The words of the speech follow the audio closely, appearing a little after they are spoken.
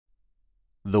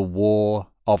The War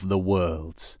of the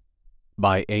Worlds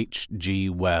by H. G.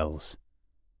 Wells.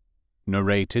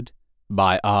 Narrated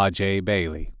by R. J.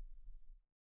 Bailey.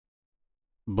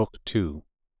 Book 2.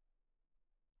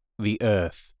 The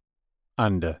Earth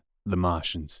Under the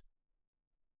Martians.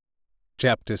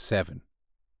 Chapter 7.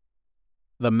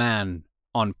 The Man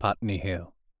on Putney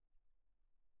Hill.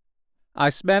 I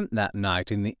spent that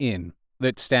night in the inn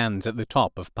that stands at the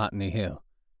top of Putney Hill,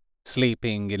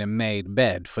 sleeping in a made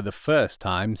bed for the first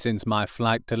time since my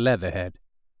flight to Leatherhead.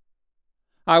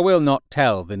 I will not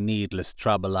tell the needless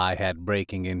trouble I had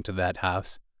breaking into that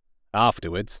house.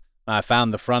 Afterwards, I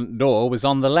found the front door was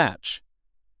on the latch,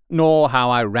 nor how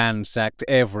I ransacked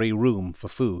every room for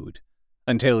food,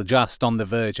 until just on the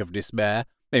verge of despair,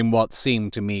 in what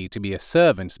seemed to me to be a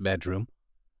servant's bedroom,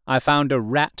 I found a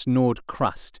rat-gnawed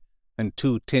crust and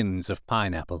 2 tins of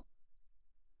pineapple.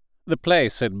 The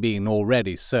place had been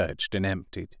already searched and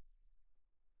emptied.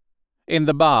 In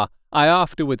the bar, I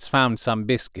afterwards found some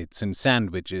biscuits and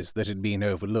sandwiches that had been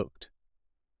overlooked.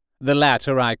 The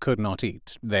latter I could not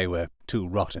eat, they were too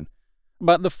rotten,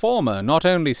 but the former not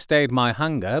only stayed my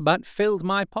hunger, but filled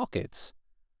my pockets.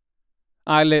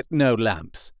 I lit no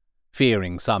lamps,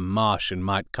 fearing some Martian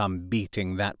might come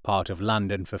beating that part of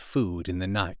London for food in the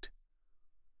night.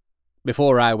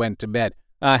 Before I went to bed,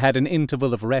 I had an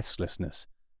interval of restlessness,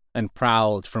 and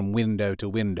prowled from window to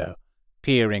window,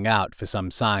 peering out for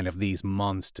some sign of these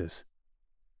monsters.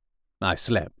 I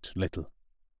slept little.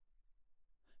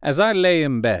 As I lay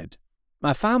in bed,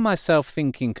 I found myself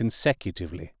thinking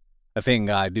consecutively, a thing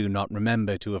I do not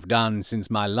remember to have done since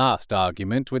my last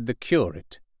argument with the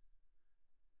curate.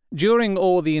 During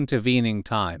all the intervening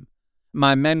time,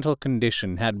 my mental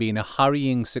condition had been a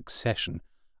hurrying succession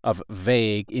of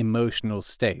vague emotional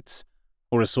states,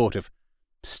 or a sort of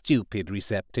stupid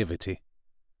receptivity.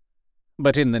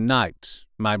 But in the night,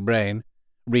 my brain,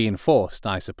 reinforced,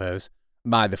 I suppose,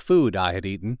 by the food I had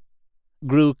eaten,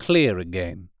 grew clear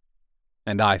again,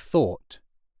 and I thought.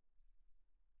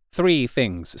 3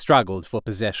 things struggled for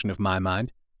possession of my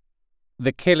mind: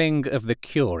 the killing of the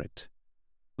curate,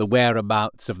 the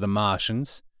whereabouts of the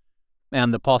Martians,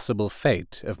 and the possible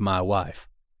fate of my wife.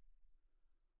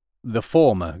 The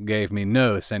former gave me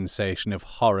no sensation of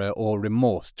horror or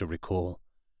remorse to recall.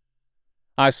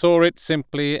 I saw it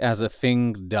simply as a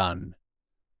thing done,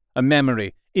 a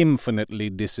memory infinitely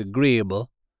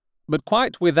disagreeable, but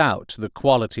quite without the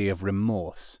quality of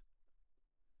remorse.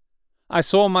 I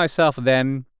saw myself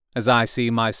then as I see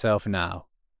myself now,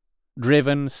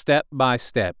 driven step by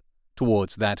step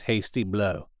towards that hasty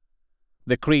blow,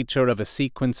 the creature of a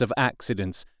sequence of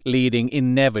accidents leading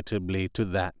inevitably to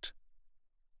that.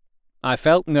 I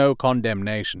felt no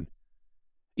condemnation,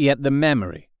 yet the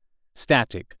memory,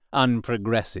 static,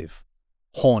 unprogressive,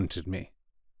 haunted me.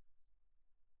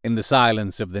 In the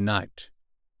silence of the night,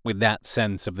 with that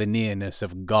sense of the nearness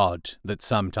of God that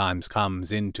sometimes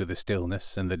comes into the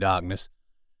stillness and the darkness,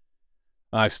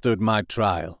 I stood my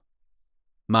trial,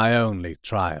 my only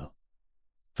trial,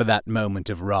 for that moment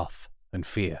of wrath and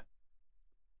fear.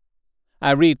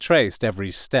 I retraced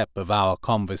every step of our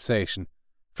conversation,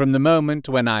 from the moment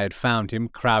when I had found him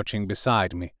crouching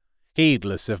beside me,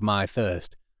 heedless of my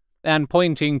thirst, and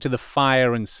pointing to the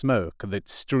fire and smoke that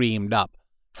streamed up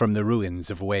from the ruins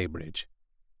of Weybridge.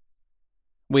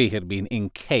 We had been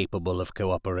incapable of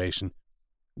cooperation.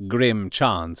 Grim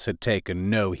chance had taken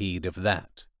no heed of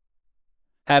that.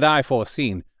 Had I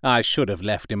foreseen, I should have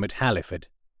left him at Halliford.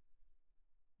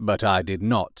 But I did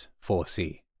not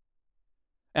foresee.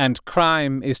 And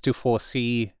crime is to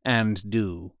foresee and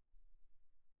do.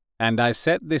 And I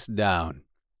set this down,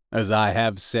 as I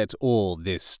have set all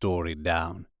this story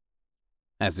down,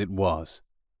 as it was.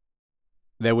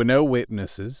 There were no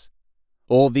witnesses.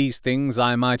 All these things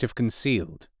I might have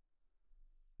concealed.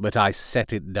 But I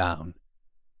set it down,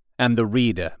 and the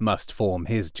reader must form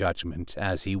his judgment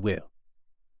as he will.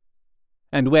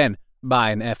 And when, by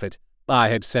an effort, I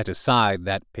had set aside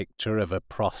that picture of a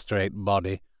prostrate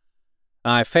body,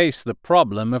 I faced the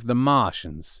problem of the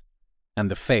Martians and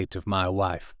the fate of my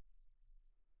wife.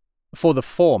 For the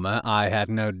former I had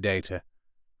no data.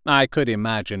 I could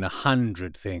imagine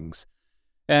 100 things,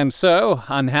 and so,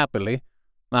 unhappily,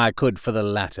 I could for the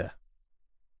latter.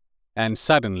 And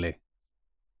suddenly,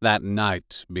 that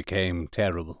night became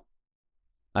terrible.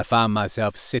 I found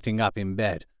myself sitting up in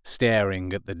bed,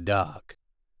 staring at the dark.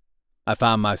 I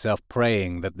found myself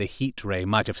praying that the heat ray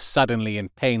might have suddenly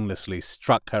and painlessly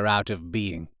struck her out of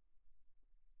being.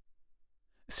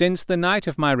 Since the night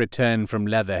of my return from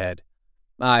Leatherhead,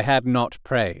 I had not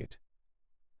prayed.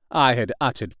 I had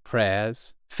uttered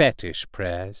prayers, fetish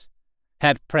prayers,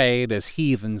 had prayed as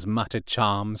heathens mutter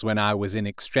charms when I was in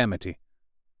extremity.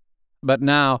 But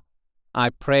now I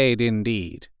prayed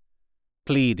indeed,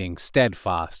 pleading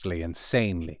steadfastly and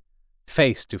sanely,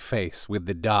 face to face with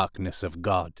the darkness of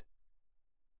God.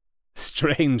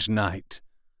 Strange night!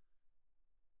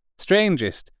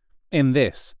 Strangest in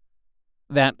this,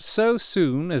 that so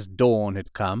soon as dawn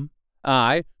had come,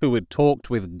 I, who had talked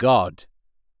with God,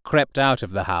 crept out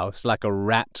of the house like a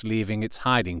rat leaving its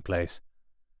hiding place,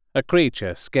 a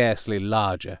creature scarcely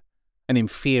larger, an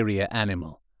inferior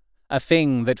animal, a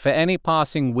thing that for any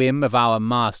passing whim of our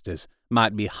masters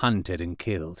might be hunted and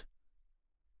killed.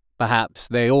 Perhaps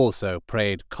they also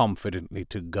prayed confidently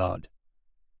to God.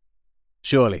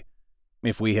 Surely,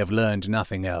 if we have learned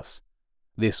nothing else,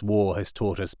 this war has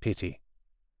taught us pity.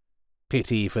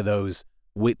 Pity for those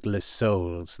witless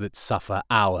souls that suffer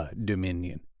our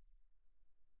dominion.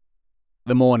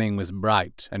 The morning was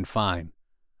bright and fine,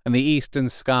 and the eastern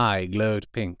sky glowed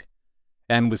pink,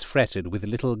 and was fretted with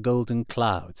little golden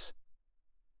clouds.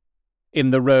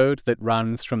 In the road that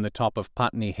runs from the top of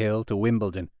Putney Hill to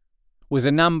Wimbledon was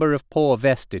a number of poor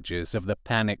vestiges of the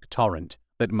panic torrent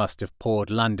that must have poured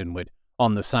Londonward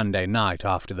on the Sunday night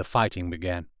after the fighting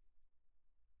began.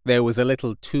 There was a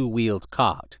little two-wheeled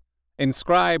cart,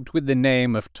 inscribed with the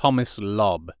name of Thomas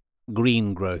Lobb,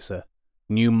 greengrocer,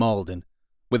 New Malden,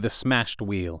 with a smashed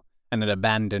wheel and an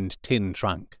abandoned tin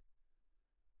trunk.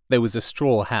 There was a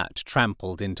straw hat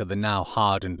trampled into the now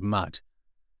hardened mud,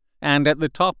 and at the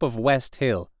top of West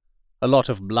Hill, a lot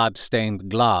of blood-stained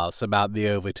glass about the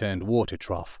overturned water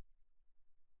trough.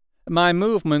 My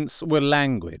movements were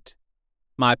languid,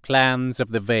 my plans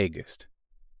of the vaguest.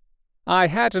 I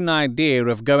had an idea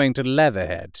of going to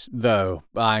Leatherhead, though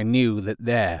I knew that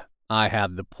there I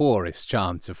had the poorest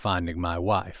chance of finding my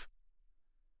wife.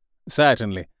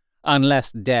 Certainly,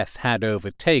 unless death had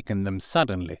overtaken them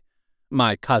suddenly,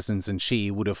 my cousins and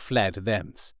she would have fled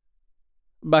thence.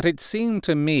 But it seemed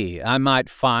to me I might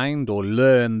find or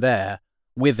learn there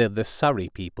whither the Surrey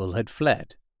people had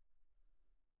fled.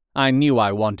 I knew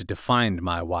I wanted to find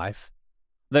my wife,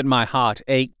 that my heart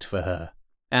ached for her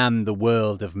and the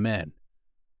world of men,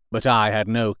 but I had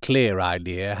no clear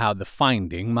idea how the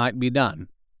finding might be done.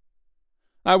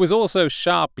 I was also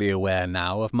sharply aware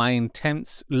now of my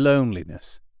intense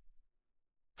loneliness.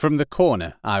 From the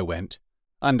corner I went,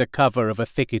 under cover of a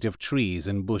thicket of trees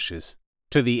and bushes,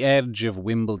 to the edge of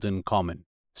Wimbledon Common,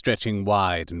 stretching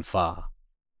wide and far.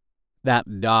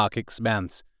 That dark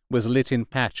expanse was lit in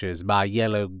patches by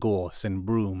yellow gorse and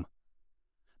broom.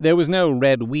 There was no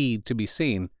red weed to be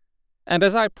seen, and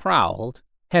as I prowled,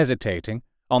 hesitating,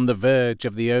 on the verge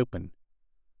of the open,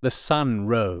 the sun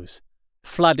rose,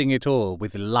 flooding it all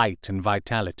with light and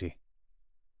vitality.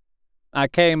 I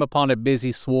came upon a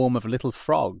busy swarm of little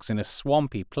frogs in a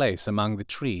swampy place among the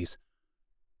trees.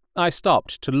 I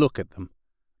stopped to look at them,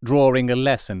 drawing a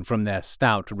lesson from their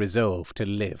stout resolve to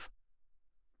live.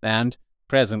 And,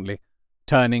 presently,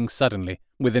 turning suddenly,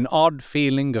 with an odd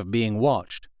feeling of being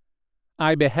watched,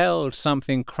 I beheld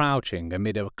something crouching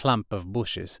amid a clump of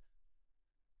bushes.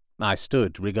 I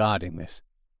stood regarding this.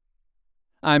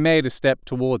 I made a step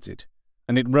towards it,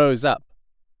 and it rose up,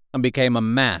 and became a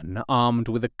man armed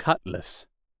with a cutlass.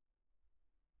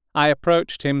 I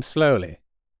approached him slowly.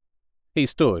 He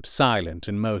stood silent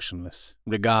and motionless,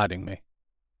 regarding me.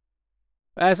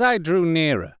 As I drew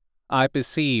nearer, I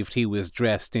perceived he was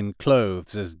dressed in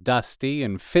clothes as dusty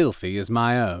and filthy as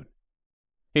my own.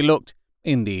 He looked,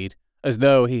 indeed, as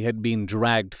though he had been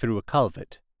dragged through a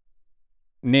culvert.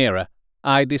 Nearer,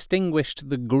 I distinguished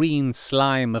the green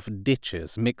slime of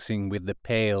ditches mixing with the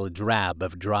pale drab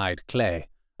of dried clay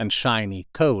and shiny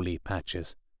coaly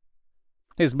patches.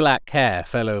 His black hair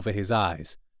fell over his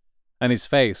eyes, and his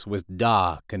face was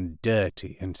dark and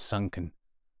dirty and sunken,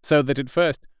 so that at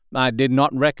first I did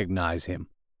not recognize him.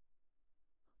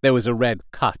 There was a red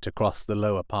cut across the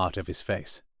lower part of his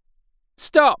face.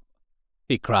 "Stop!"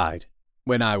 he cried,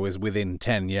 when I was within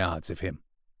 10 yards of him,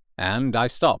 and I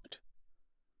stopped.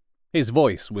 His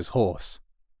voice was hoarse.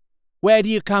 "Where do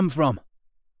you come from?"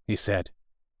 he said.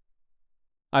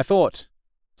 I thought,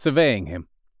 surveying him.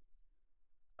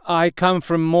 "I come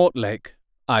from Mortlake,"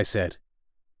 I said.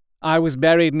 "I was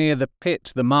buried near the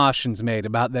pit the Martians made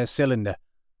about their cylinder.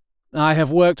 I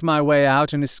have worked my way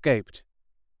out and escaped."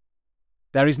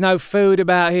 "There is no food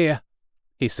about here,"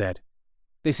 he said.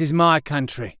 "This is my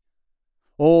country.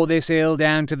 All this hill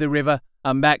down to the river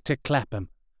and back to Clapham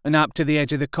and up to the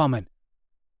edge of the common.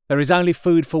 There is only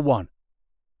food for one.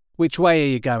 Which way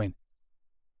are you going?"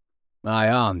 I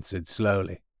answered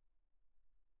slowly.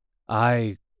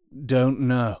 "I don't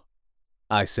know,"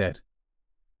 I said.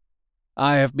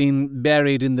 "I have been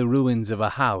buried in the ruins of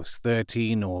a house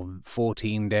 13 or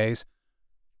 14 days.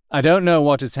 I don't know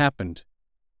what has happened."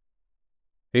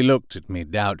 He looked at me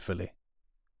doubtfully,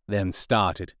 then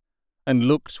started, and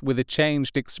looked with a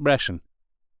changed expression.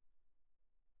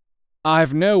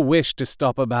 "I've no wish to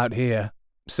stop about here,"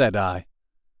 said I.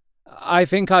 "I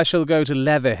think I shall go to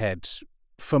Leatherhead,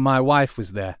 for my wife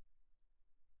was there."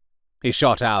 He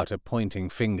shot out a pointing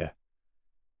finger.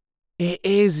 "It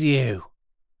is you,"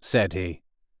 said he.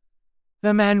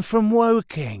 "The man from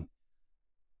Woking.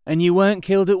 And you weren't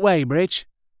killed at Weybridge?"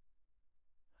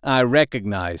 I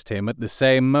recognized him at the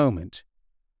same moment.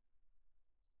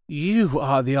 "You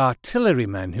are the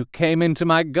artilleryman who came into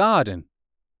my garden."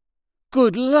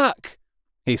 "Good luck,"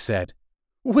 he said.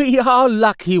 "We are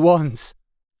lucky ones.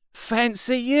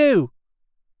 Fancy you."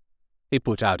 He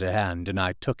put out a hand and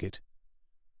I took it.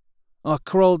 "I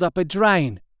crawled up a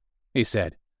drain," he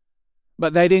said,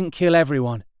 "but they didn't kill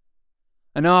everyone.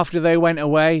 And after they went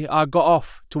away, I got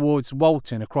off towards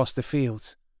Walton across the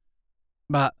fields.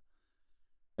 But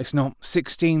it's not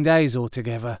 16 days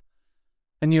altogether,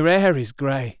 and your hair is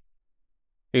grey."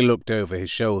 He looked over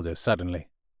his shoulder suddenly.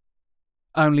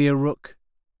 "Only a rook,"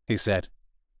 he said.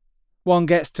 "One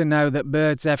gets to know that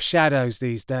birds have shadows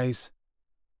these days.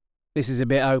 This is a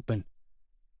bit open.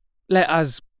 Let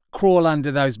us crawl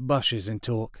under those bushes and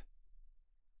talk."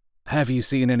 "Have you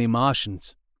seen any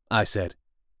Martians?" I said.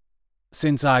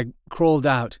 "Since I crawled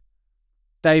out.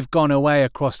 They've gone away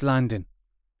across London,"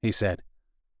 he said.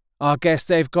 "I guess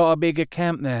they've got a bigger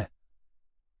camp there.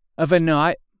 Of a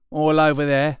night, all over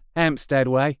there, Hampstead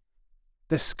way,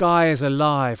 the sky is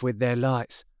alive with their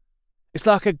lights. It's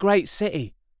like a great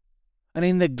city, and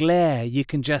in the glare you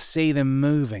can just see them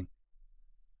moving.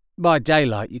 By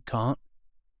daylight you can't.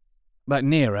 But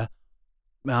nearer,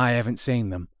 I haven't seen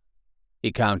them."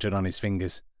 He counted on his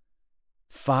fingers.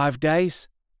 5 days?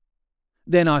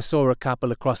 Then I saw a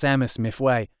couple across Hammersmith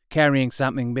way, carrying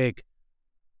something big.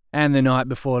 And the night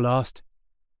before last."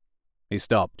 He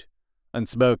stopped and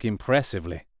spoke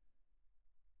impressively.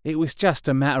 "It was just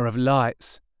a matter of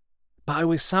lights, but it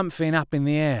was something up in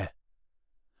the air.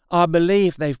 I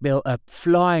believe they've built a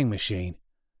flying machine,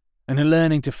 and are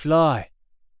learning to fly."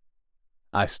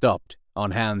 I stopped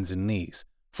on hands and knees,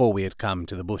 for we had come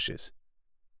to the bushes.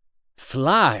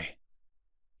 "Fly?"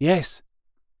 "Yes,"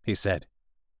 he said.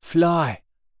 "Fly."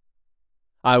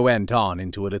 I went on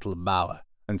into a little bower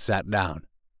and sat down.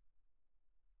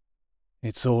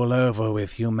 "It's all over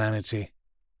with humanity,"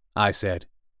 I said.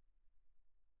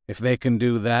 "If they can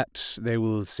do that, they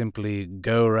will simply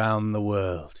go round the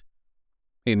world."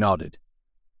 He nodded.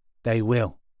 "They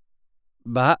will.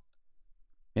 But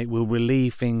it will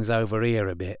relieve things over here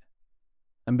a bit.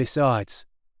 And besides,"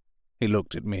 he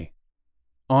looked at me,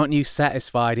 "aren't you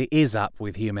satisfied it is up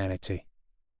with humanity?"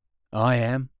 "I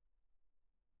am.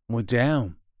 We're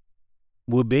down.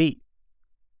 We're beat."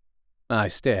 I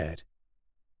stared.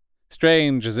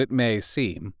 Strange as it may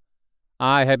seem,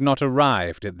 I had not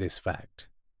arrived at this fact.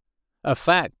 A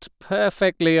fact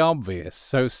perfectly obvious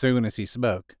so soon as he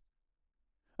spoke.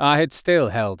 I had still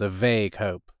held a vague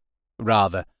hope.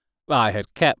 Rather, I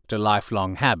had kept a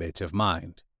lifelong habit of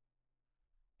mind.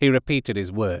 He repeated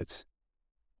his words.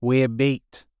 "We're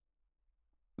beat."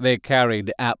 They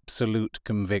carried absolute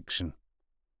conviction.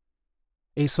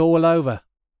 "It's all over,"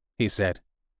 he said.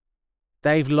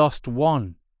 "They've lost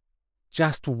one.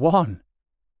 Just one.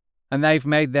 And they've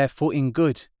made their footing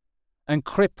good and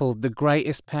crippled the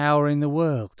greatest power in the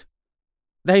world.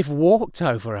 They've walked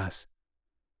over us.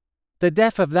 The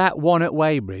death of that one at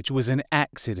Weybridge was an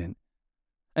accident,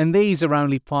 and these are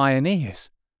only pioneers.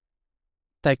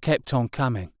 They kept on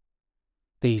coming.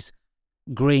 These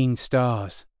green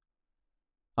stars.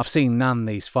 I've seen none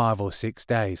these 5 or 6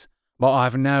 days, but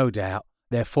I've no doubt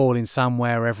they're falling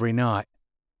somewhere every night.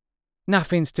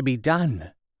 Nothing's to be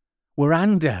done. We're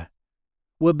under.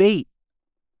 We're beat."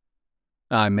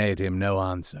 I made him no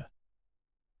answer.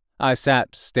 I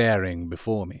sat staring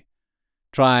before me,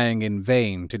 trying in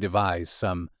vain to devise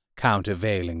some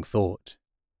countervailing thought.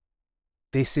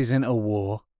 "This isn't a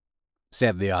war,"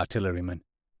 said the artilleryman.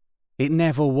 "It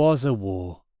never was a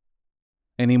war,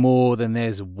 any more than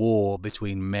there's war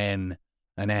between men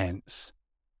and ants."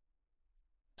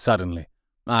 Suddenly,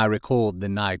 I recalled the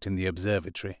night in the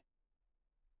observatory.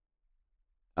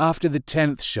 "After the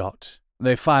 10th shot,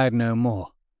 they fired no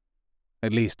more.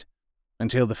 At least,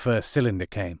 until the first cylinder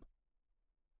came."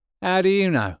 "How do you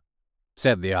know?"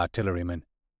 said the artilleryman.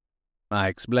 I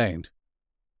explained.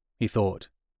 He thought.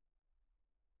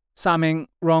 "Something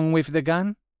wrong with the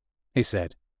gun?" he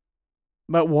said.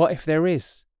 "But what if there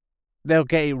is? They'll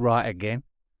get it right again.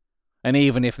 And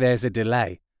even if there's a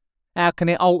delay, how can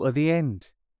it alter the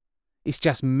end? It's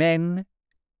just men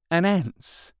and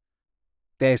ants.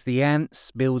 There's the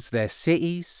ants builds their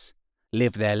cities,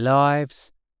 live their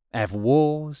lives, have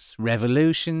wars,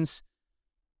 revolutions,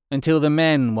 until the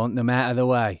men want them out of the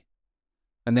way,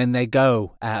 and then they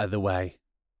go out of the way.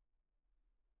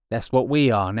 That's what we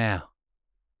are now.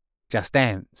 Just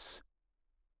ants.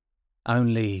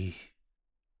 Only...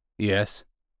 Yes,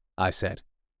 I said.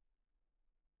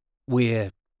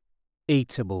 We're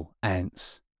eatable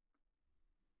ants.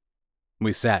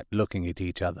 We sat looking at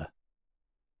each other.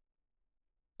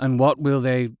 And what will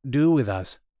they do with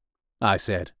us? I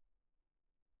said.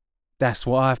 That's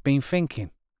what I've been thinking,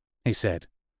 he said.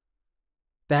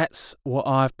 That's what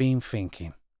I've been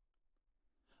thinking.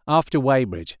 After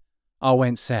Weybridge, I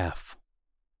went south,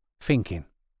 thinking.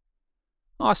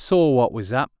 I saw what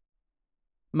was up.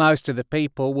 Most of the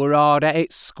people were hard at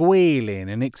it, squealing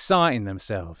and exciting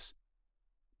themselves.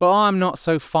 But I'm not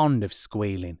so fond of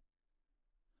squealing.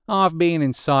 I've been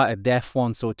in sight of death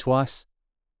once or twice.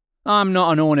 I'm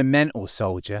not an ornamental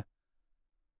soldier.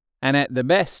 And at the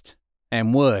best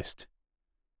and worst,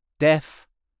 death,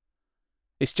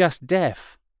 it's just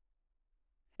death.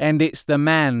 And it's the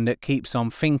man that keeps on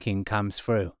thinking comes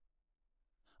through.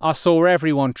 I saw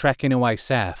everyone trekking away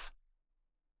south.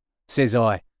 Says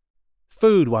I,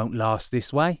 food won't last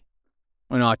this way.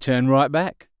 And I turned right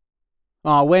back.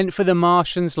 I went for the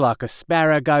Martians like a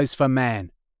sparrow goes for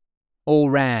man. All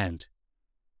round.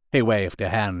 He waved a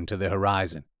hand to the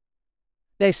horizon.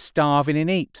 They're starving in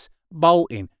heaps,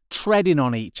 bolting, treading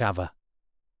on each other.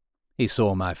 He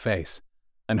saw my face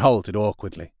and halted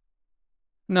awkwardly.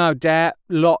 No doubt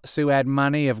lots who had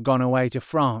money have gone away to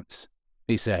France,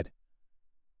 he said.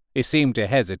 He seemed to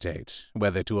hesitate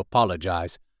whether to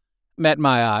apologize, met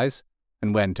my eyes,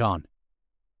 and went on.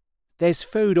 There's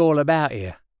food all about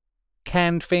here.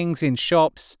 Canned things in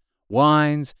shops,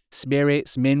 wines,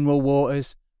 spirits, mineral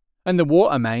waters, and the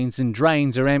water mains and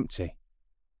drains are empty.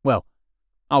 Well,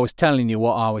 I was telling you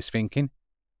what I was thinking.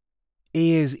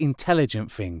 Here's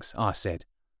intelligent things, I said,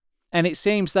 and it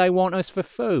seems they want us for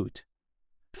food.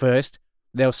 First,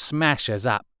 they'll smash us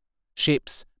up.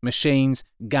 Ships, machines,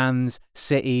 guns,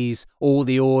 cities, all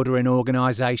the order and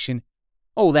organisation.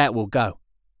 All that will go.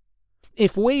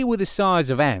 If we were the size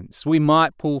of ants, we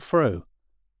might pull through.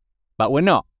 But we're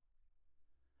not.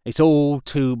 It's all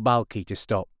too bulky to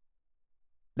stop.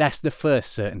 That's the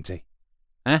first certainty.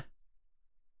 Huh?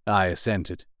 I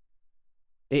assented.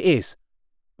 It is.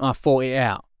 I thought it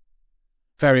out.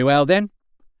 Very well then.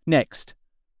 Next.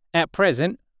 At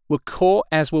present, we're caught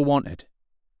as we're wanted.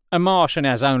 A Martian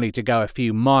has only to go a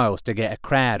few miles to get a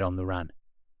crowd on the run.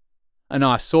 And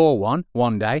I saw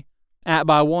one day, out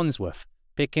by Wandsworth,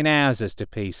 picking houses to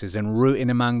pieces and rooting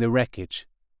among the wreckage.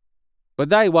 But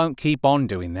they won't keep on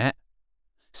doing that.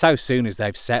 So soon as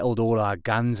they've settled all our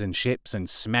guns and ships and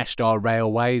smashed our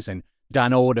railways and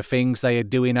done all the things they are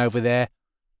doing over there,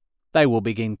 they will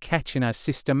begin catching us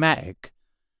systematic,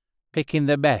 picking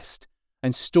the best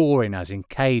and storing us in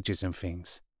cages and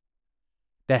things.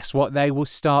 That's what they will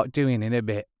start doing in a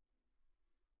bit.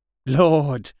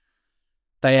 Lord,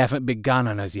 they haven't begun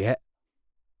on us yet.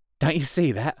 Don't you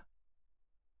see that?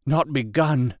 Not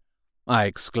begun, I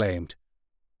exclaimed.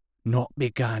 Not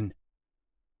begun.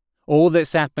 All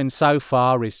that's happened so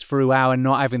far is through our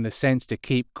not having the sense to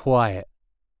keep quiet,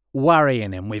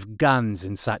 worrying them with guns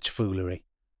and such foolery,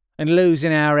 and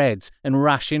losing our heads and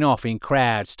rushing off in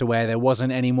crowds to where there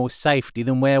wasn't any more safety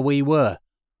than where we were.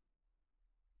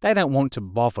 They don't want to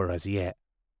bother us yet.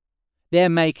 They're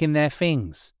making their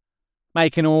things,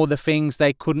 making all the things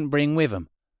they couldn't bring with them,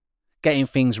 getting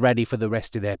things ready for the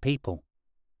rest of their people.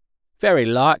 Very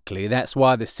likely that's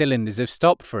why the cylinders have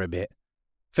stopped for a bit,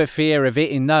 for fear of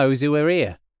hitting those who are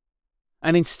here.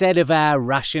 And instead of our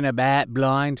rushing about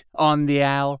blind, on the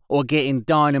owl, or getting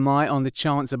dynamite on the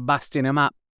chance of busting them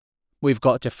up, we've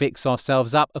got to fix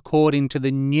ourselves up according to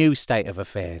the new state of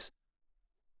affairs.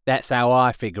 That's how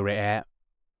I figure it out.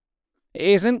 It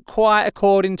isn't quite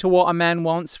according to what a man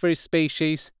wants for his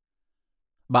species,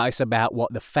 but it's about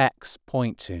what the facts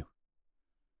point to.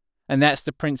 And that's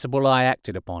the principle I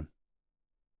acted upon.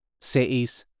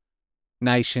 Cities,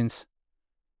 nations,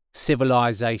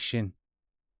 civilization,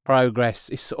 progress,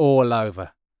 it's all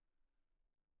over.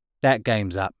 That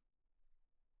game's up.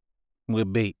 We're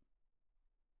beat.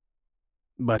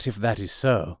 But if that is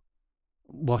so,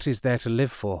 what is there to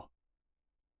live for?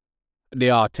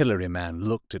 The artilleryman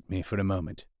looked at me for a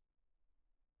moment.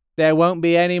 There won't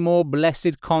be any more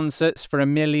blessed concerts for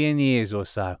 1,000,000 years or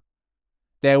so.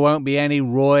 There won't be any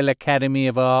Royal Academy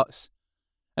of Arts,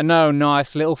 and no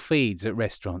nice little feeds at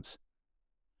restaurants.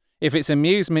 If it's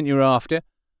amusement you're after,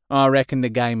 I reckon the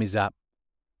game is up.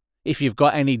 If you've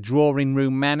got any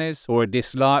drawing-room manners or a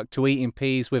dislike to eating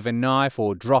peas with a knife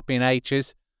or dropping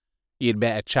H's, you'd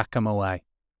better chuck 'em away.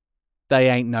 They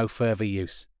ain't no further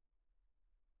use.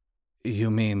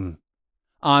 You mean?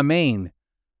 I mean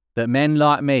that men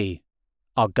like me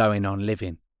are going on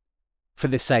living. For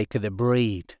the sake of the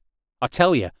breed. I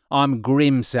tell you, I'm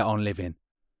grim set on living.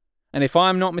 And if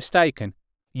I'm not mistaken,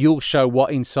 you'll show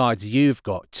what insides you've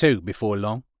got too before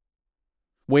long.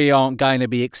 We aren't going to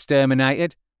be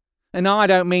exterminated. And I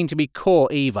don't mean to be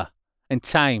caught either, and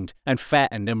tamed and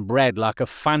fattened and bred like a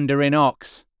thundering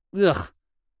ox. Ugh!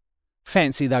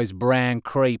 Fancy those brown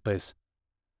creepers.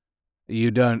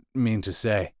 You don't mean to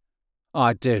say?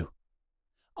 I do.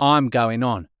 I'm going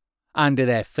on, under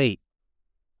their feet.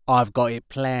 I've got it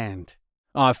planned.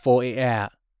 I've thought it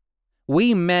out.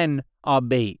 We men are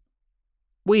beat.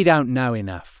 We don't know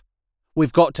enough.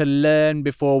 We've got to learn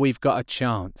before we've got a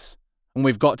chance. And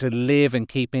we've got to live and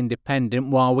keep independent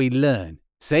while we learn.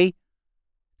 See?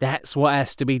 That's what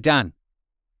has to be done.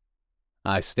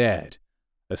 I stared,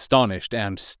 astonished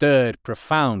and stirred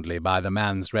profoundly by the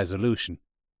man's resolution.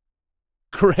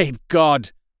 Great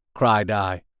God! Cried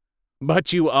I.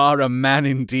 But you are a man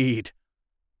indeed.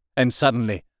 And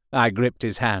suddenly I gripped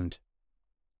his hand.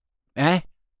 Eh?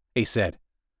 He said,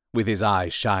 with his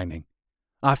eyes shining.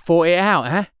 I thought it out,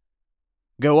 eh?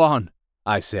 Go on,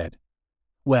 I said.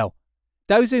 Well,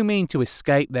 those who mean to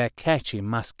escape their catching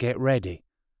must get ready.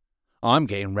 I'm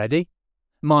getting ready.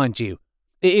 Mind you,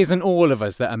 it isn't all of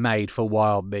us that are made for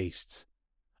wild beasts.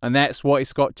 And that's what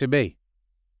it's got to be.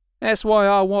 That's why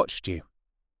I watched you.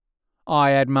 I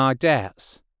had my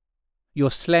doubts.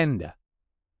 You're slender.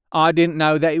 I didn't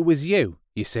know that it was you,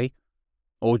 you see,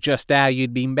 or just how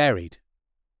you'd been buried.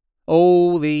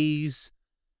 All these,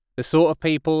 the sort of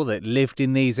people that lived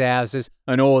in these houses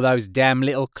and all those damn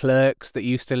little clerks that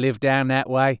used to live down that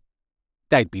way,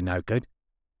 they'd be no good.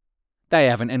 They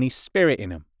haven't any spirit in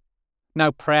them.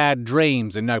 No proud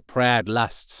dreams and no proud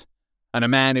lusts. And a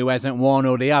man who hasn't one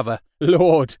or the other,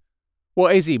 Lord,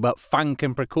 what is he but funk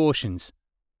and precautions?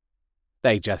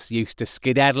 They just used to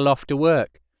skedaddle off to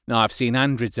work. I've seen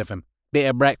hundreds of them, bit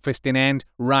of breakfast in hand,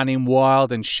 running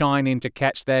wild and shining to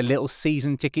catch their little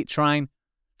season ticket train,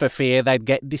 for fear they'd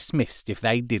get dismissed if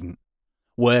they didn't.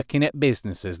 Working at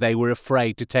businesses they were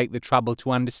afraid to take the trouble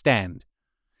to understand.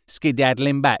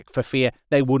 Skedaddling back for fear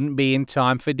they wouldn't be in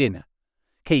time for dinner.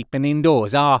 Keeping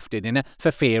indoors after dinner for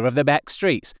fear of the back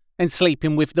streets, and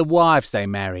sleeping with the wives they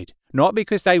married, not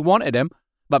because they wanted them,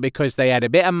 but because they had a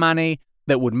bit of money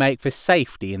that would make for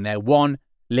safety in their one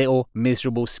little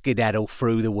miserable skedaddle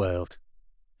through the world.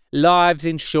 Lives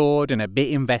insured and a bit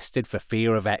invested for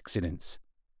fear of accidents.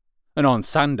 And on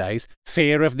Sundays,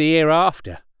 fear of the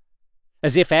hereafter.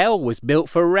 As if hell was built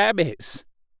for rabbits.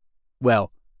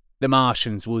 Well, the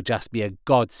Martians will just be a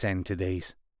godsend to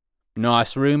these.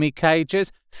 Nice roomy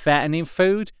cages, fattening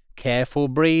food, careful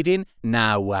breeding,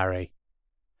 no worry.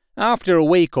 After a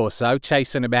week or so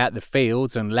chasing about the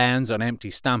fields and lands on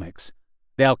empty stomachs,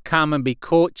 they'll come and be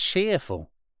caught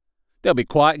cheerful. They'll be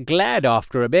quite glad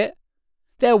after a bit.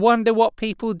 They'll wonder what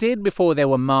people did before there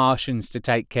were Martians to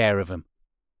take care of them.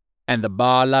 And the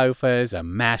bar loafers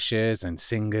and mashers and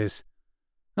singers.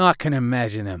 I can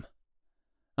imagine them.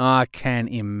 I can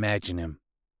imagine them,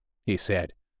 he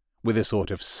said, with a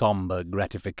sort of sombre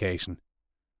gratification.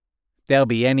 There'll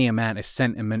be any amount of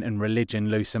sentiment and religion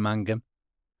loose among them.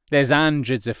 There's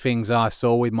hundreds of things I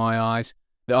saw with my eyes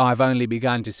that I've only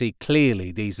begun to see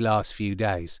clearly these last few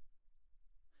days.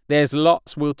 There's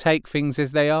lots will take things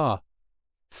as they are,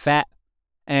 fat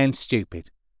and stupid.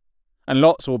 And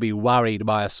lots will be worried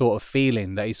by a sort of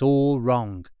feeling that it's all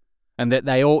wrong and that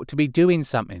they ought to be doing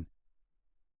something.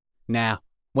 Now,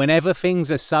 whenever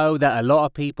things are so that a lot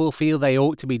of people feel they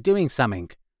ought to be doing something,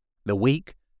 the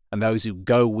weak and those who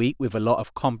go weak with a lot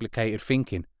of complicated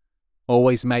thinking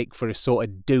always make for a sort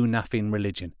of do-nothing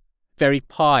religion, very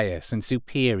pious and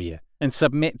superior, and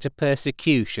submit to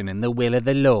persecution and the will of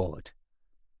the Lord.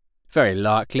 Very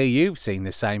likely you've seen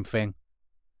the same thing.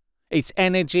 It's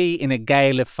energy in a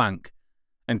gale of funk,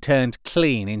 and turned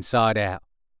clean inside out.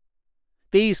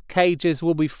 These cages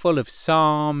will be full of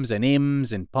psalms and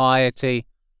hymns and piety,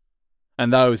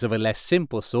 and those of a less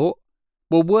simple sort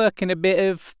will work in a bit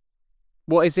of,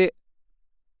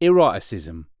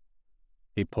 eroticism.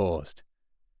 He paused.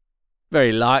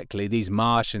 Very likely these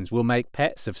Martians will make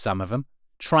pets of some of them,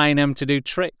 train them to do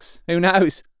tricks, who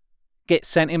knows? Get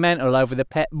sentimental over the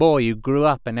pet boy who grew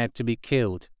up and had to be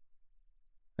killed.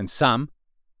 And some,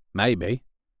 maybe,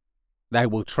 they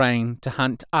will train to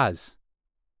hunt us.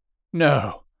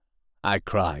 No, I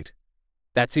cried.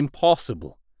 That's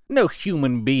impossible. No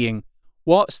human being.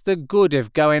 What's the good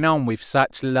of going on with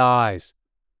such lies?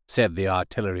 Said the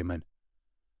artilleryman.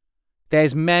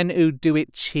 There's men who do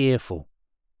it cheerful.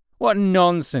 What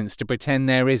nonsense to pretend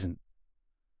there isn't.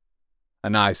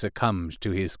 And I succumbed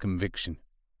to his conviction.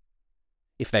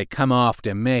 if they come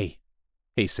after me,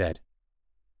 he said.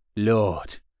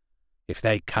 Lord, if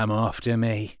they come after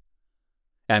me,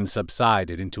 and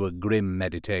subsided into a grim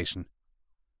meditation.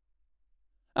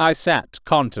 I sat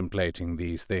contemplating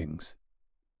these things.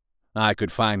 I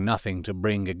could find nothing to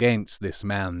bring against this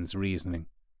man's reasoning.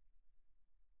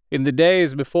 In the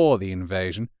days before the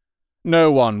invasion,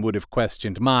 no one would have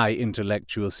questioned my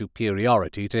intellectual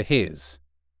superiority to his.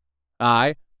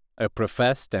 I, a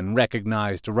professed and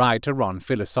recognized writer on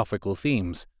philosophical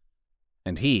themes,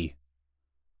 and he,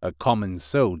 a common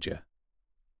soldier.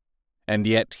 And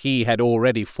yet he had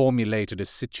already formulated a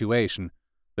situation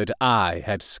that I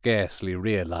had scarcely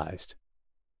realized.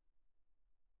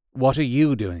 "What are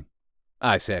you doing?"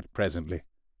 I said presently.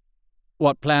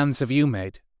 "What plans have you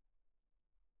made?"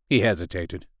 He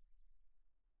hesitated.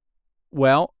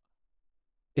 "Well,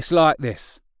 it's like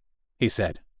this," he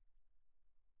said.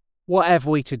 "What have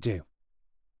we to do?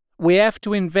 We have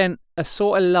to invent a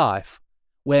sort of life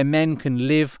where men can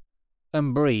live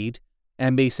and breed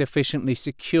and be sufficiently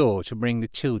secure to bring the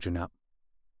children up.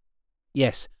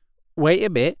 Yes, wait a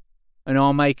bit, and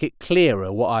I'll make it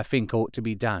clearer what I think ought to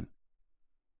be done.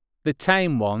 The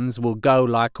tame ones will go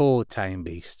like all tame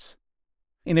beasts.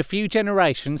 In a few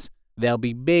generations, they'll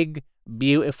be big,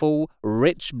 beautiful,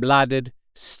 rich-blooded,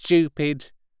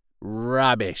 stupid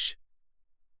rubbish.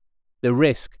 The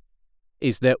risk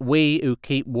is that we who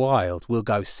keep wild will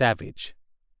go savage,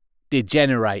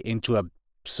 degenerate into a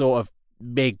sort of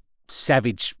big,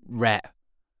 savage rat.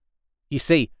 You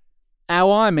see, how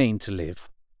I mean to live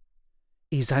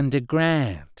is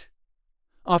underground.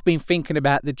 I've been thinking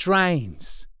about the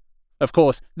drains. Of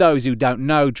course, those who don't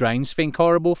know drains think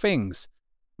horrible things.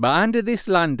 But under this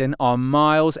London are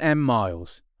miles and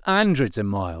miles, hundreds of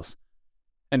miles.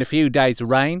 And a few days'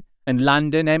 rain and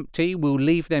London empty will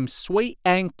leave them sweet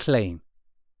and clean.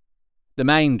 The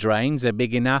main drains are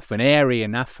big enough and airy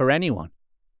enough for anyone.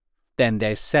 Then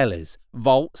there's cellars,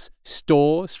 vaults,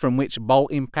 stores from which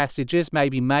bolting passages may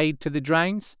be made to the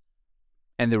drains.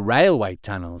 And the railway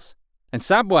tunnels. And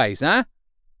subways, huh?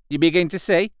 You begin to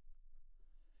see?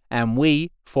 And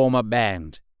we form a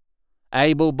band.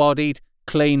 Able-bodied,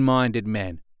 clean-minded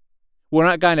men. We're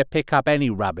not going to pick up any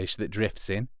rubbish that drifts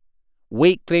in.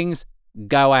 Weaklings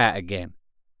go out again.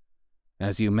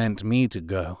 As you meant me to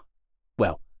go.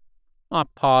 Well, I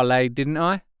parleyed, didn't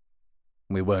I?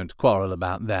 We won't quarrel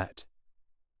about that.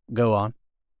 Go on.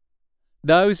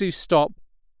 Those who stop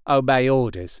obey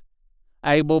orders.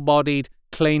 Able-bodied,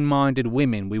 clean-minded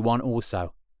women we want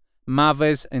also.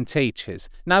 Mothers and teachers.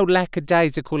 No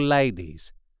lackadaisical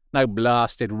ladies. No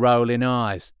blasted rolling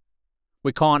eyes.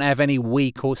 We can't have any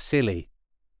weak or silly.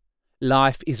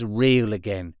 Life is real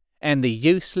again, and the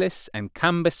useless and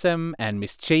cumbersome and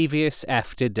mischievous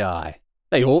have to die.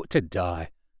 They ought to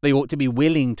die. They ought to be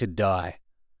willing to die.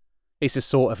 It's a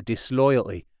sort of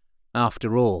disloyalty,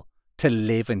 after all, to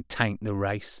live and taint the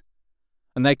race.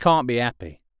 And they can't be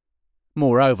happy.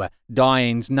 Moreover,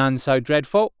 dying's none so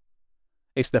dreadful.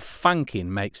 It's the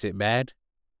funking makes it bad.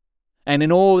 And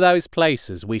in all those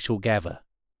places we shall gather.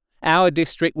 Our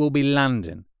district will be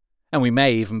London, and we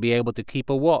may even be able to keep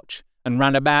a watch and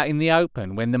run about in the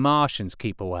open when the Martians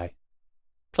keep away.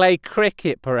 Play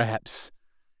cricket, perhaps.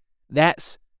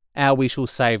 That's how we shall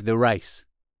save the race.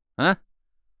 Huh?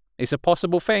 It's a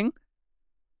possible thing.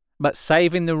 But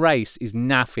saving the race is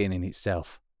nothing in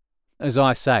itself. As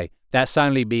I say, that's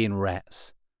only being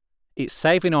rats. It's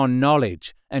saving our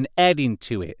knowledge and adding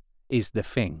to it is the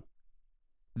thing.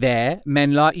 There,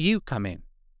 men like you come in.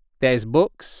 There's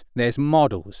books, there's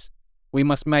models. We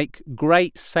must make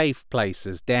great safe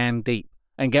places down deep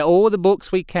and get all the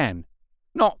books we can.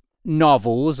 Not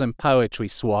novels and poetry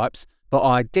swipes, but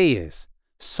ideas,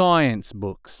 science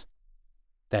books.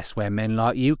 That's where men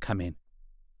like you come in.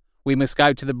 We must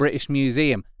go to the British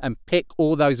Museum and pick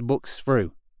all those books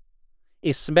through.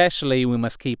 Especially we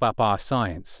must keep up our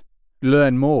science.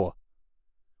 Learn more.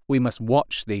 We must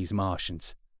watch these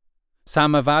Martians.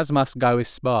 Some of us must go as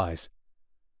spies.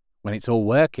 When it's all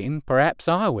working, perhaps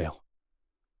I will.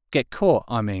 Get caught,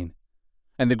 I mean.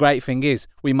 And the great thing is,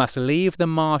 we must leave the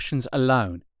Martians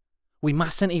alone. We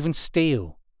mustn't even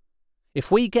steal. If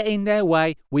we get in their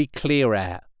way, we clear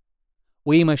out.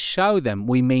 We must show them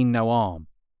we mean no harm.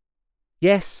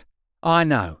 Yes, I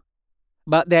know.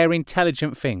 But they're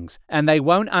intelligent things, and they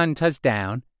won't hunt us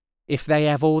down if they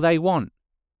have all they want,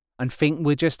 and think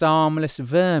we're just harmless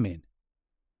vermin.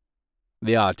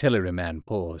 The artilleryman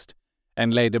paused,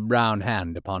 and laid a brown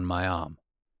hand upon my arm.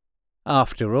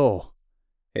 After all,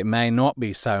 it may not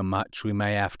be so much we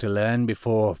may have to learn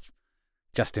before...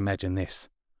 Just imagine this.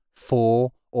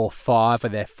 4 or 5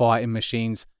 of their fighting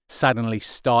machines suddenly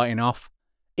starting off,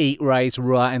 heat rays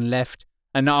right and left,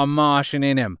 and not a Martian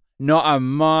in 'em, not a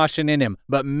Martian in 'em,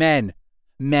 but men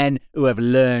who have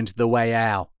learned the way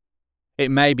out. It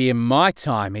may be in my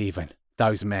time even,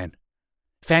 those men.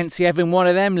 Fancy having one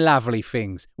of them lovely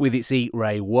things with its heat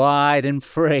ray wide and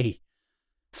free.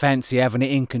 Fancy having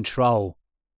it in control.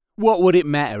 What would it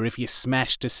matter if you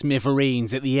smashed to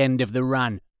smithereens at the end of the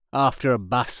run after a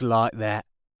bust like that?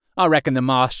 I reckon the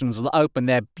Martians will open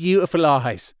their beautiful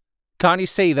eyes. Can't you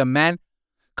see them, man?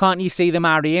 Can't you see them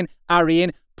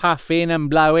hurrying, puffing and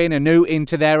blowing and hooting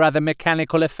to their other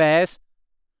mechanical affairs?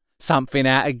 Something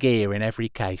out of gear in every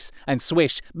case, and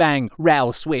swish, bang,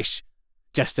 rattle, swish.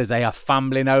 Just as they are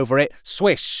fumbling over it,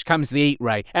 swish comes the heat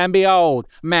ray, and behold,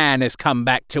 man has come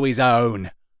back to his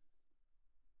own.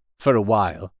 For a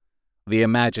while, the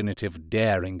imaginative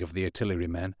daring of the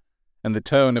artilleryman, and the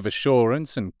tone of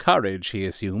assurance and courage he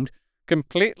assumed,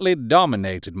 completely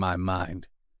dominated my mind.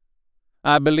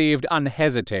 I believed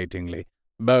unhesitatingly,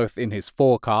 both in his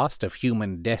forecast of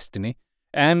human destiny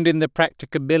and in the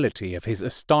practicability of his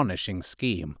astonishing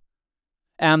scheme.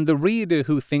 And the reader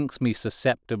who thinks me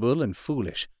susceptible and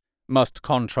foolish must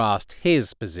contrast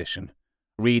his position,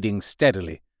 reading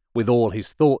steadily, with all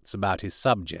his thoughts about his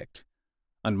subject,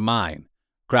 and mine,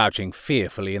 crouching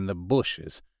fearfully in the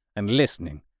bushes and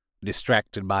listening,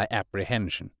 distracted by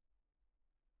apprehension.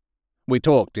 We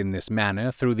talked in this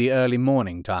manner through the early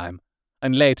morning time,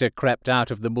 and later crept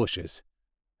out of the bushes,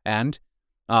 and,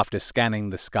 after scanning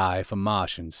the sky for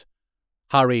Martians,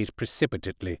 hurried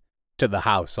precipitately to the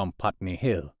house on Putney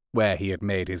Hill, where he had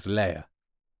made his lair.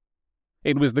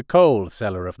 It was the coal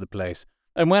cellar of the place,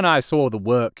 and when I saw the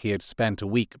work he had spent a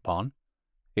week upon,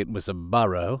 it was a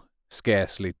burrow,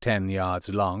 scarcely 10 yards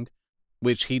long,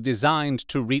 which he designed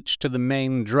to reach to the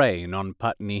main drain on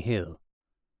Putney Hill.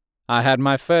 I had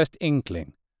my first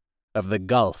inkling of the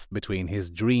gulf between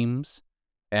his dreams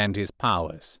and his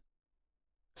powers.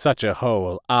 Such a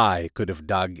hole I could have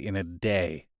dug in a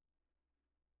day.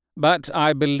 But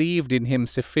I believed in him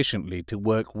sufficiently to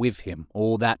work with him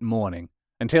all that morning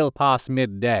until past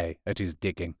midday at his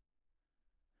digging.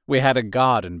 We had a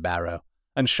garden barrow,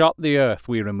 and shot the earth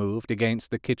we removed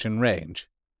against the kitchen range.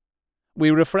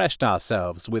 We refreshed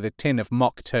ourselves with a tin of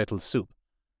mock turtle soup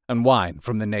and wine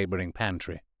from the neighboring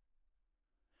pantry.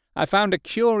 I found a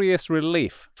curious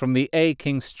relief from the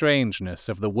aching strangeness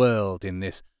of the world in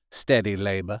this steady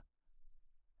labor.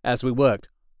 As we worked,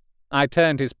 I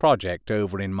turned his project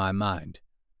over in my mind,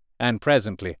 and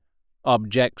presently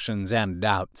objections and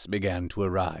doubts began to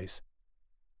arise.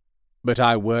 But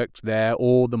I worked there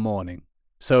all the morning,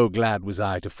 so glad was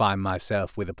I to find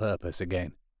myself with a purpose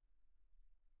again.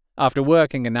 After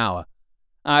working an hour,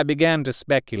 I began to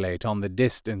speculate on the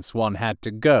distance one had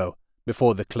to go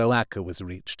before the cloaca was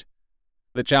reached,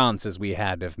 the chances we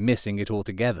had of missing it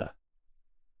altogether.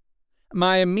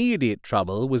 My immediate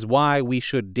trouble was why we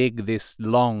should dig this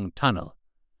long tunnel,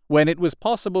 when it was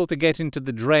possible to get into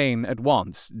the drain at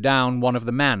once down one of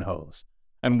the manholes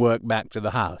and work back to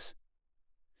the house.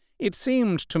 It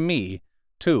seemed to me,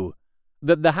 too,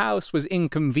 that the house was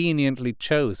inconveniently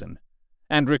chosen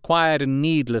and required a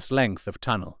needless length of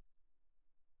tunnel.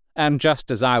 And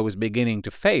just as I was beginning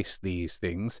to face these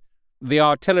things, the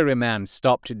artilleryman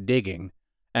stopped digging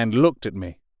and looked at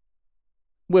me.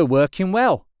 "We're working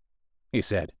well," he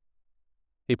said.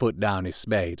 He put down his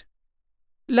spade.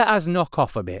 "Let us knock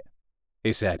off a bit,"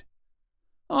 he said.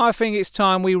 "I think it's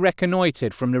time we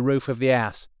reconnoitred from the roof of the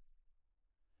house."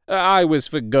 I was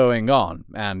for going on,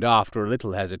 and after a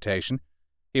little hesitation,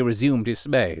 he resumed his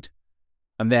spade.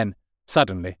 And then,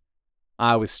 suddenly,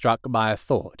 I was struck by a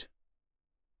thought.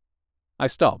 I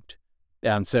stopped,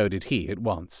 and so did he at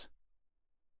once.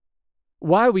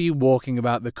 "Why were you walking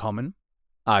about the common?"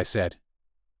 I said,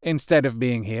 "instead of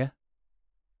being here?"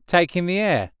 "Taking the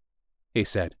air," he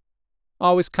said.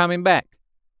 "I was coming back.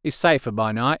 It's safer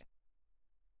by night."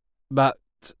 "But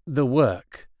the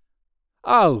work—"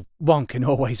 "Oh, one can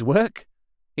always work,"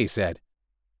 he said,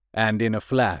 and in a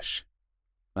flash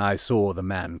I saw the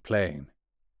man plain.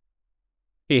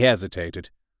 He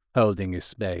hesitated, holding his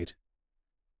spade.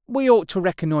 "We ought to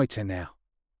reconnoitre now,"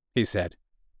 he said,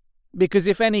 "because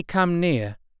if any come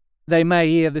near, they may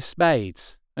hear the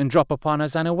spades and drop upon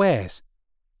us unawares."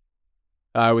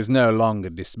 I was no longer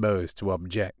disposed to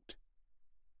object.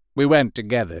 We went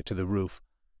together to the roof,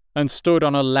 and stood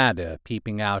on a ladder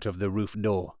peeping out of the roof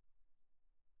door.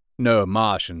 No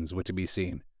Martians were to be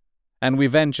seen, and we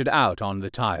ventured out on the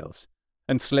tiles,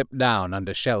 and slipped down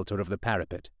under shelter of the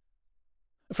parapet.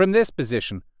 From this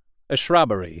position, a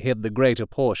shrubbery hid the greater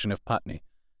portion of Putney,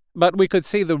 but we could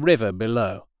see the river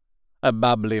below, a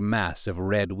bubbly mass of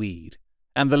red weed,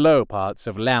 and the low parts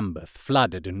of Lambeth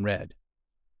flooded in red.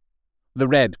 The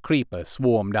red creeper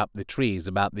swarmed up the trees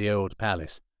about the old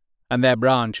palace, and their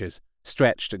branches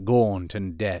stretched gaunt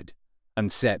and dead,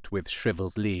 and set with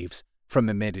shriveled leaves from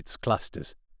amid its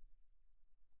clusters.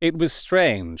 It was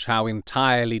strange how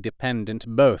entirely dependent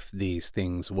both these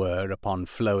things were upon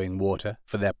flowing water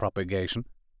for their propagation.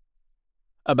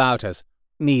 About us,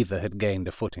 neither had gained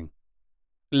a footing.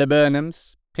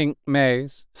 Laburnums, pink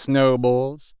mays,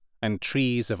 snowballs, and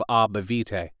trees of arbor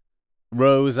vitae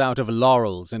rose out of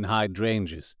laurels and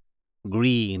hydrangeas,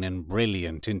 green and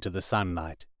brilliant into the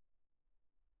sunlight.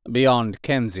 Beyond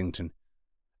Kensington,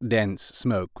 dense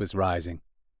smoke was rising,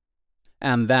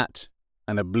 and that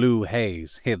and a blue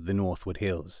haze hid the northward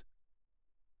hills.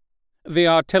 The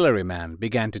artilleryman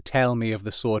began to tell me of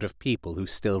the sort of people who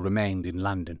still remained in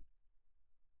London.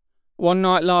 "One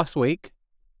night last week,"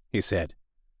 he said,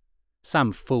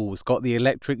 "some fools got the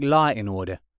electric light in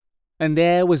order, and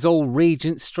there was all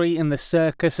Regent Street and the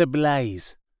Circus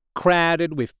ablaze,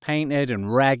 crowded with painted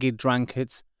and ragged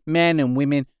drunkards, men and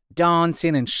women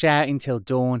dancing and shouting till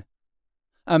dawn.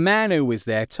 A man who was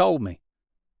there told me,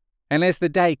 and as the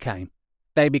day came,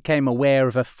 they became aware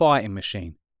of a fighting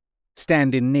machine,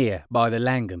 standing near by the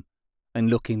Langham and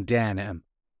looking down at them.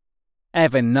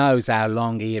 Heaven knows how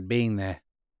long he had been there.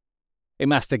 It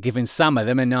must have given some of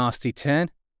them a nasty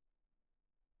turn.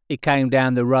 He came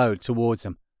down the road towards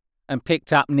them and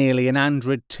picked up nearly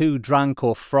 100 too drunk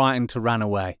or frightened to run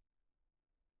away."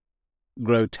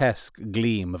 Grotesque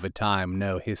gleam of a time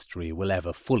no history will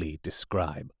ever fully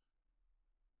describe.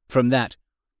 From that,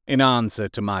 in answer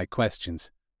to my questions,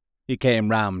 he came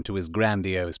round to his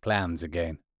grandiose plans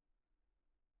again.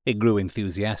 He grew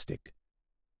enthusiastic.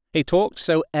 He talked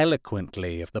so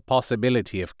eloquently of the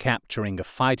possibility of capturing a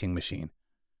fighting machine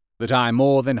that I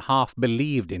more than half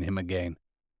believed in him again.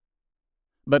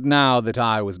 But now that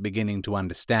I was beginning to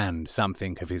understand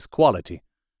something of his quality,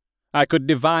 I could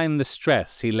divine the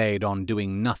stress he laid on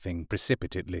doing nothing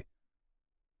precipitately.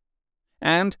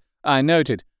 And I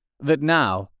noted that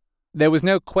now there was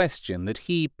no question that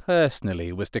he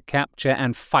personally was to capture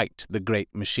and fight the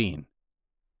great machine.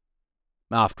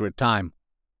 After a time,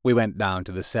 we went down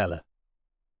to the cellar.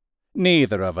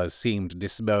 Neither of us seemed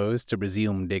disposed to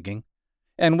resume digging,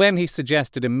 and when he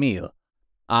suggested a meal,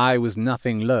 I was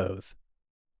nothing loath.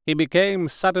 He became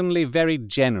suddenly very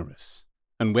generous,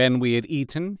 and when we had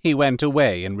eaten, he went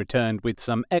away and returned with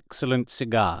some excellent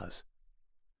cigars.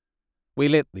 We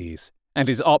lit these, and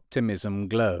his optimism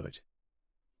glowed.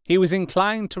 He was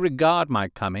inclined to regard my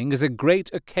coming as a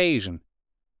great occasion.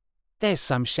 "There's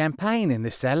some champagne in the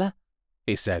cellar,"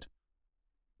 he said.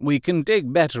 "We can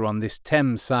dig better on this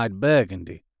Thames-side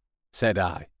Burgundy," said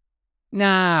I.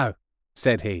 "No,"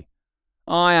 said he.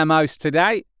 "I am host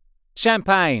today.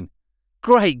 Champagne!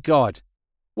 Great God!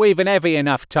 We've an heavy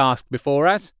enough task before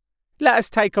us. Let us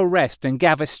take a rest and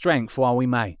gather strength while we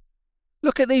may.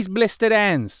 Look at these blistered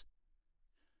hands."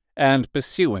 And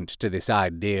pursuant to this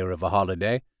idea of a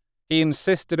holiday, he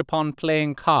insisted upon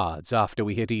playing cards after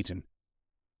we had eaten.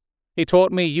 He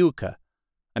taught me euchre,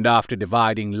 and after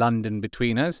dividing London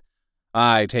between us,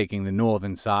 I taking the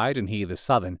northern side and he the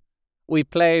southern, we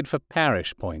played for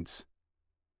parish points.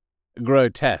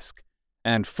 Grotesque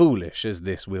and foolish as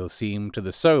this will seem to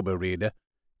the sober reader,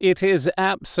 it is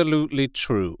absolutely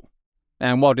true,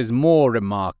 and what is more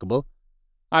remarkable,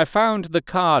 I found the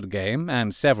card game,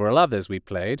 and several others we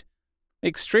played,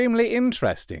 extremely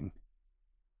interesting.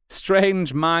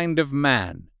 Strange mind of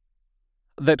man,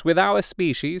 that with our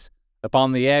species,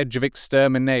 upon the edge of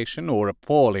extermination or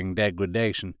appalling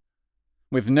degradation,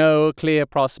 with no clear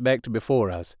prospect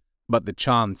before us but the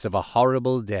chance of a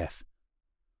horrible death,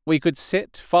 we could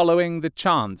sit following the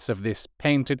chance of this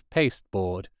painted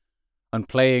pasteboard and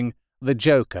playing the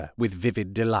joker with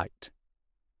vivid delight.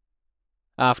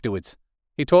 Afterwards,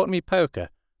 he taught me poker,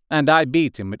 and I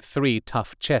beat him at 3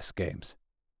 tough chess games.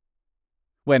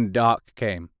 When dark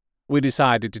came, we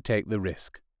decided to take the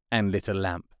risk, and lit a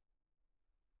lamp.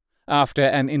 After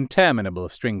an interminable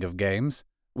string of games,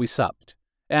 we supped,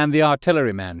 and the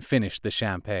artilleryman finished the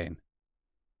champagne.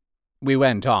 We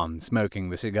went on smoking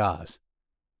the cigars.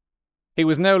 He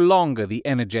was no longer the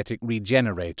energetic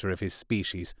regenerator of his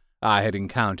species I had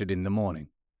encountered in the morning.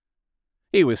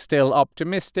 He was still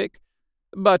optimistic,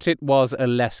 but it was a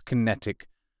less kinetic,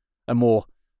 a more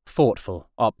thoughtful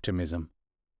optimism.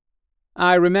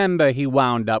 I remember he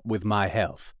wound up with my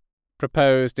health,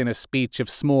 proposed in a speech of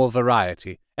small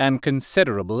variety and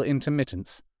considerable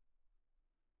intermittence.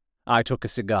 I took a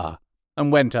cigar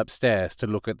and went upstairs to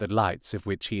look at the lights of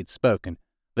which he had spoken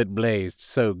that blazed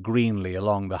so greenly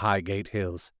along the Highgate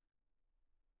hills.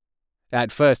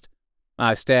 At first,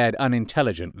 I stared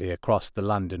unintelligently across the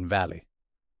London valley.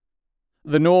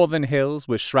 The northern hills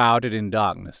were shrouded in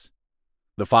darkness.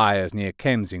 The fires near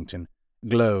Kensington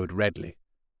glowed redly,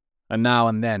 and now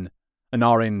and then an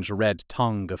orange-red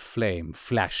tongue of flame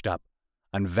flashed up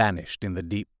and vanished in the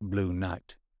deep blue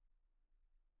night.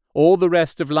 All the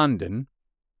rest of London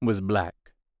was black.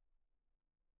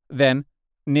 Then,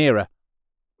 nearer,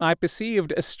 I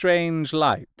perceived a strange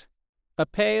light, a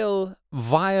pale,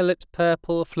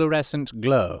 violet-purple fluorescent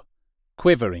glow,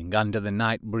 quivering under the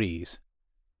night breeze.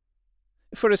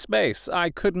 For a space I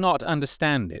could not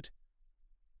understand it,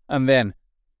 and then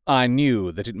I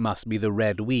knew that it must be the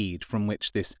red weed from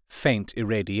which this faint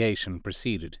irradiation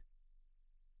proceeded.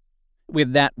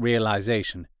 With that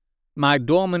realization, my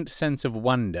dormant sense of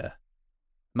wonder,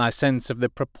 my sense of the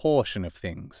proportion of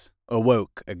things,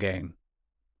 awoke again.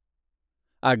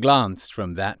 I glanced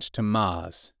from that to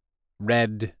Mars,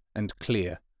 red and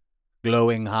clear,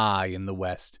 glowing high in the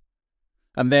west,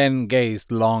 and then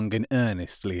gazed long and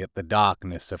earnestly at the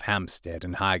darkness of Hampstead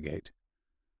and Highgate.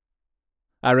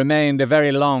 I remained a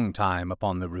very long time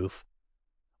upon the roof,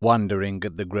 wondering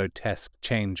at the grotesque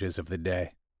changes of the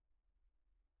day.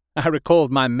 I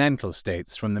recalled my mental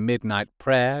states from the midnight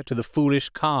prayer to the foolish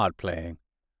card-playing.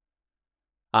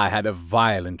 I had a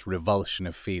violent revulsion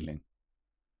of feeling.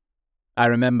 I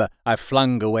remember I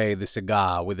flung away the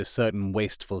cigar with a certain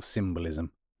wasteful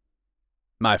symbolism.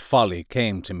 My folly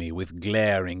came to me with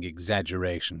glaring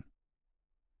exaggeration.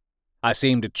 I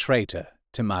seemed a traitor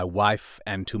to my wife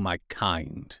and to my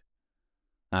kind.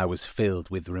 I was filled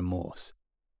with remorse.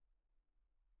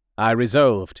 I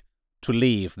resolved to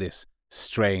leave this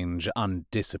strange,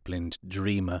 undisciplined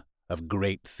dreamer of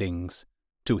great things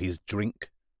to his drink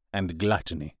and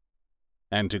gluttony,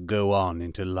 and to go on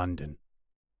into London.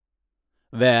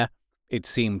 There, it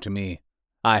seemed to me,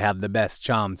 I had the best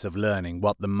chance of learning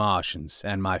what the Martians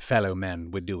and my fellow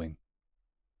men were doing.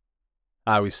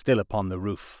 I was still upon the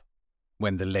roof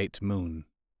when the late moon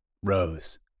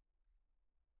rose.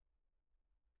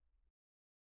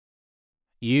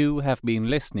 You have been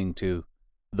listening to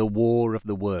The War of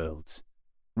the Worlds,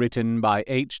 written by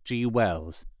H.G.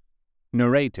 Wells,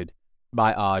 narrated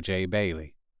by R.J.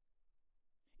 Bailey.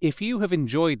 If you have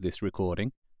enjoyed this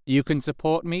recording, you can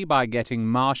support me by getting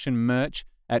Martian merch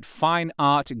at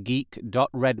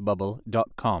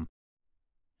fineartgeek.redbubble.com.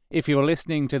 If you're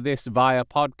listening to this via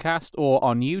podcast or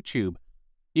on YouTube,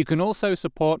 you can also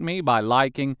support me by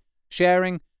liking,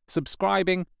 sharing,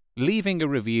 subscribing, leaving a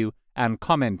review, and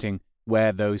commenting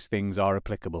where those things are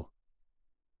applicable.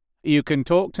 You can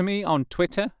talk to me on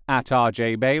Twitter at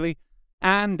rjbailey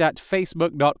and at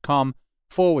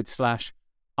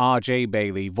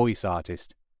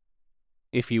facebook.com/rjbaileyvoiceartist.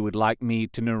 If you would like me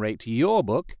to narrate your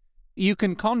book, you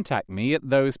can contact me at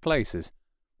those places,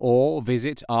 or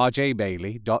visit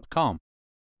rjbailey.com.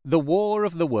 The War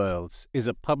of the Worlds is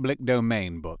a public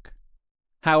domain book.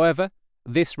 However,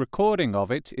 this recording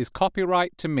of it is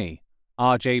copyright to me,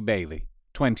 R.J. Bailey,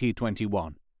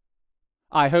 2021.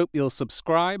 I hope you'll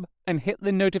subscribe and hit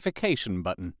the notification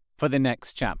button for the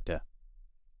next chapter.